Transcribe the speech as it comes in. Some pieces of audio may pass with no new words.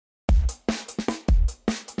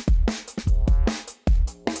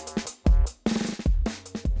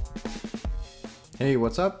Hey,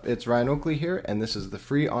 what's up? It's Ryan Oakley here, and this is the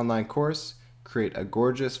free online course, Create a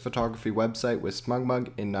Gorgeous Photography Website with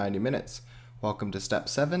SmugMug in 90 minutes. Welcome to step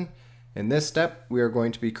 7. In this step, we are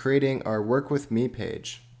going to be creating our Work With Me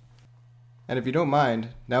page. And if you don't mind,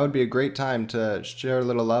 now would be a great time to share a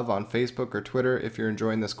little love on Facebook or Twitter if you're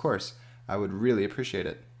enjoying this course. I would really appreciate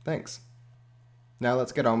it. Thanks. Now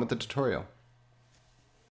let's get on with the tutorial.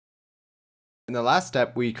 In the last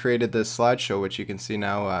step, we created this slideshow, which you can see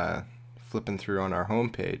now flipping through on our home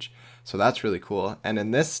page. So that's really cool. And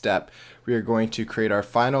in this step, we are going to create our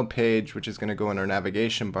final page, which is going to go in our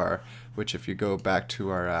navigation bar, which if you go back to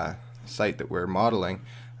our site that we're modeling,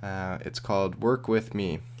 it's called Work With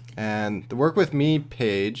Me. And the Work With Me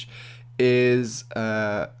page is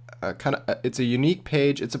it's a unique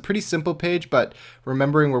page. It's a pretty simple page, but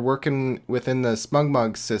remembering we're working within the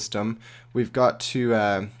SmugMug system, we've got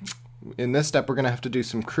to in this step, we're going to have to do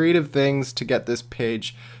some creative things to get this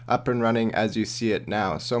page up and running as you see it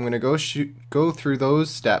now. So I'm going to go through those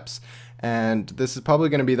steps, and this is probably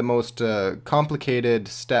going to be the most complicated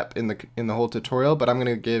step in the whole tutorial, but I'm going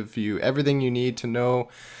to give you everything you need to know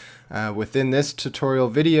within this tutorial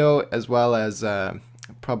video, as well as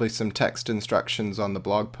probably some text instructions on the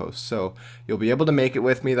blog post. So you'll be able to make it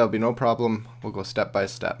with me. There'll be no problem. We'll go step by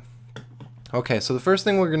step. Okay, so the first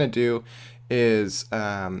thing we're going to do is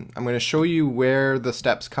I'm going to show you where the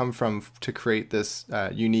steps come from to create this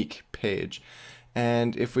unique page.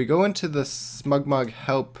 And if we go into the SmugMug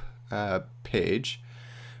help page,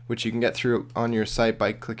 which you can get through on your site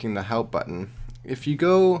by clicking the help button, if you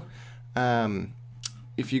go down,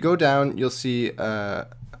 you'll see a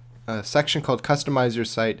section called Customize Your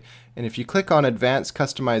Site, and if you click on Advanced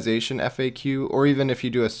Customization FAQ, or even if you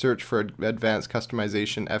do a search for Advanced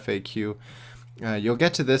Customization FAQ, you'll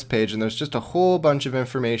get to this page, and there's just a whole bunch of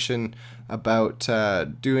information about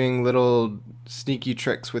doing little sneaky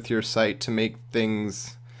tricks with your site to make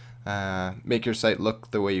things, make your site look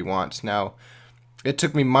the way you want. Now, it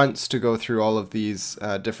took me months to go through all of these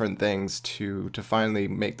different things to finally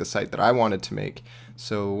make the site that I wanted to make.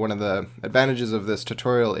 So one of the advantages of this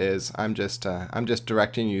tutorial is I'm just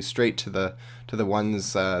directing you straight to the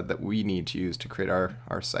ones that we need to use to create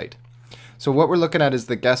our site. So what we're looking at is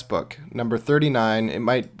the guest book, number 39.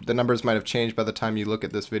 The numbers might have changed by the time you look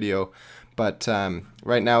at this video, but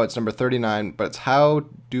right now it's number 39. But it's how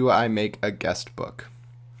do I make a guest book?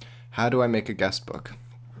 How do I make a guest book?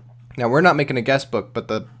 Now we're not making a guest book, but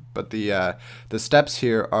the steps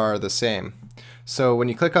here are the same. So when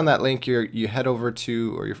you click on that link, you head over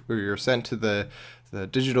to, or you're sent to the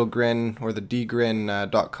Digital Grin or the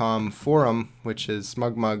dgrin.com forum, which is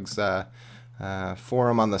SmugMug's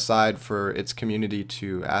forum on the side for its community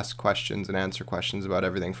to ask questions and answer questions about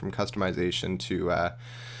everything from customization to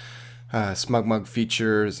SmugMug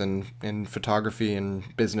features and photography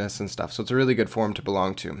and business and stuff. So it's a really good forum to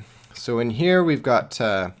belong to. So in here we've got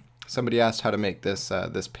somebody asked how to make this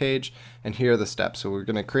this page, and here are the steps. So we're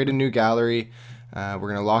going to create a new gallery. We're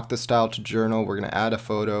going to lock the style to journal. We're going to add a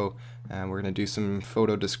photo, and we're going to do some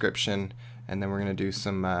photo description, and then we're going to do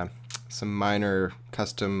some minor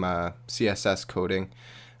custom CSS coding,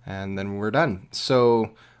 and then we're done.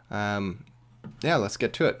 So yeah, let's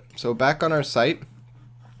get to it. So back on our site,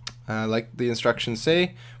 like the instructions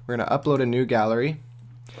say, we're going to upload a new gallery.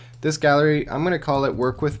 This gallery, I'm going to call it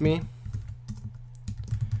Work With Me,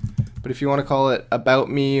 but if you want to call it About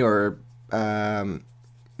Me or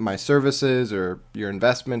my services or your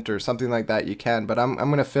investment or something like that, you can, but I'm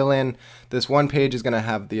going to fill in this one page. Is going to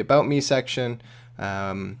have the About Me section,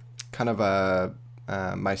 kind of a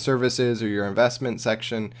my services or your investment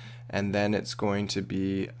section, and then it's going to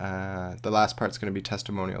be the last part's going to be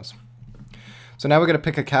testimonials. So now we're going to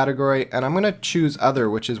pick a category, and I'm going to choose Other,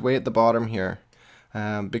 which is way at the bottom here,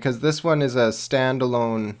 because this one is a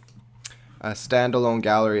standalone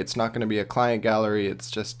gallery. It's not going to be a client gallery. It's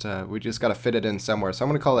just we just got to fit it in somewhere. So I'm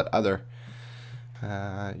going to call it Other.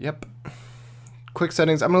 Yep. Quick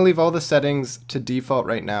settings. I'm going to leave all the settings to default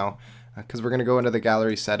right now, because we're going to go into the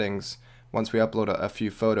gallery settings once we upload a few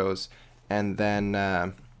photos, and then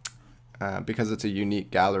because it's a unique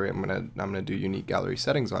gallery, I'm gonna do unique gallery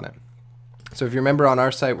settings on it. So if you remember, on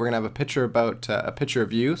our site we're gonna have a picture about a picture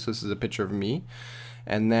of you. So this is a picture of me,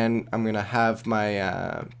 and then I'm gonna have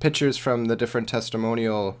my pictures from the different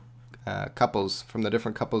testimonial couples, from the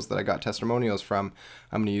different couples that I got testimonials from.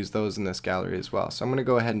 I'm gonna use those in this gallery as well. So I'm gonna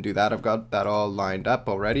go ahead and do that. I've got that all lined up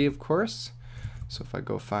already, of course. So if I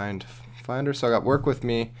go find Finder, so I got Work With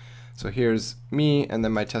Me. So here's me, and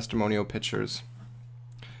then my testimonial pictures.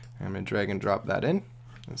 I'm going to drag and drop that in.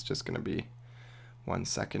 It's just going to be 1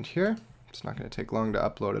 second here. It's not going to take long to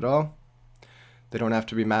upload at all. They don't have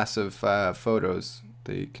to be massive photos.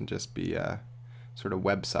 They can just be sort of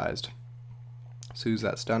web sized. As soon as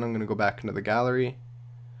that's done, I'm going to go back into the gallery.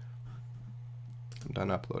 I'm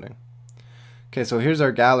done uploading. Okay, so here's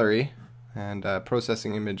our gallery, and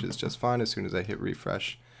processing images just fine. As soon as I hit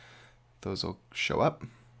refresh, those will show up.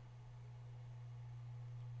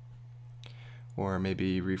 Or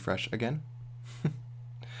maybe refresh again.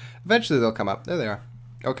 Eventually they'll come up. There they are.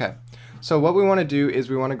 Okay, so what we want to do is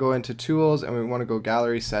we want to go into tools and we want to go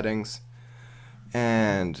gallery settings,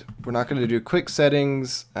 and we're not going to do quick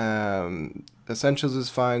settings. Essentials is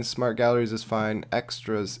fine, smart galleries is fine,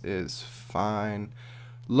 extras is fine,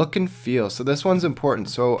 look and feel, so this one's important.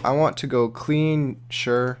 So I want to go clean,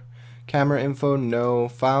 sure, camera info, no,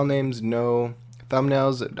 file names, no,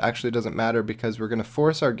 thumbnails, it actually doesn't matter because we're going to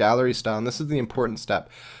force our gallery style, and this is the important step.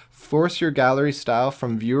 Force your gallery style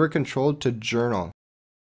from viewer controlled to journal.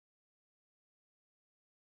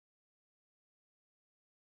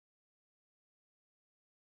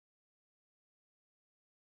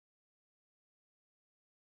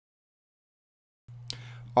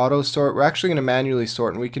 Auto sort, we're actually going to manually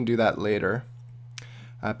sort, and we can do that later.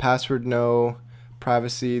 Password, no.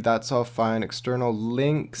 Privacy, that's all fine. External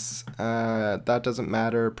links, that doesn't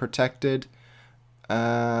matter. Protected,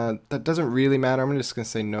 that doesn't really matter. I'm just going to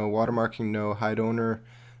say no. Watermarking, no. Hide owner,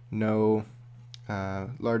 no.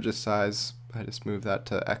 Largest size, I just moved that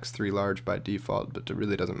to X3 large by default, but it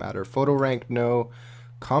really doesn't matter. Photo rank, no.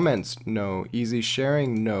 Comments, no. Easy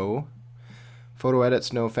sharing, no. Photo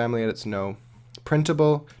edits, no. Family edits, no.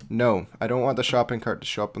 Printable, no. I don't want the shopping cart to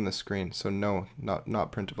show up on the screen, so no,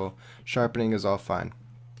 not printable. Sharpening is all fine.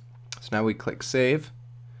 So now we click save,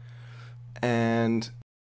 and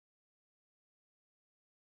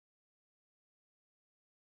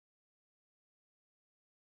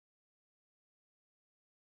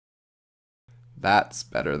that's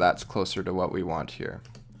better. That's closer to what we want here.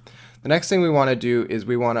 The next thing we want to do is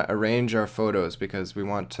we want to arrange our photos because we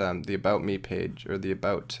want the About Me page, or the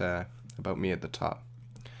About Me at the top,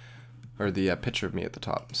 or the picture of me at the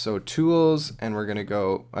top. So tools, and we're going to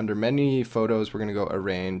go under many photos, we're going to go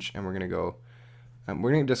arrange, and we're going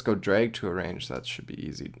to just go drag to arrange. That should be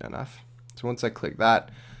easy enough. So once I click that,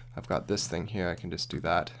 I've got this thing here. I can just do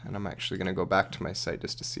that, and I'm actually going to go back to my site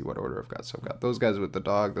just to see what order I've got. So I've got those guys with the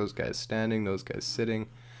dog, those guys standing, those guys sitting.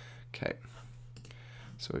 Okay,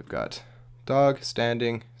 so we've got dog,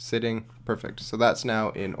 standing, sitting, perfect. So that's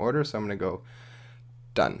now in order, so I'm going to go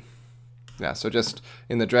done. Yeah, so just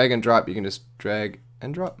in the drag and drop, you can just drag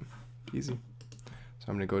and drop. Easy. So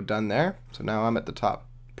I'm going to go done there. So now I'm at the top.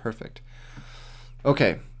 Perfect.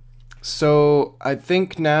 Okay, so I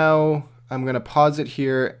think now I'm going to pause it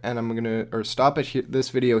here, and I'm going to, or stop it here, this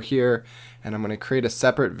video here, and I'm going to create a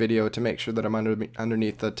separate video to make sure that I'm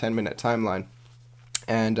underneath the 10-minute timeline.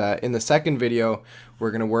 And in the second video, we're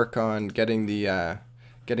going to work on getting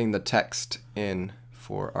the text in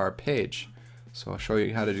for our page. So I'll show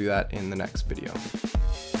you how to do that in the next video.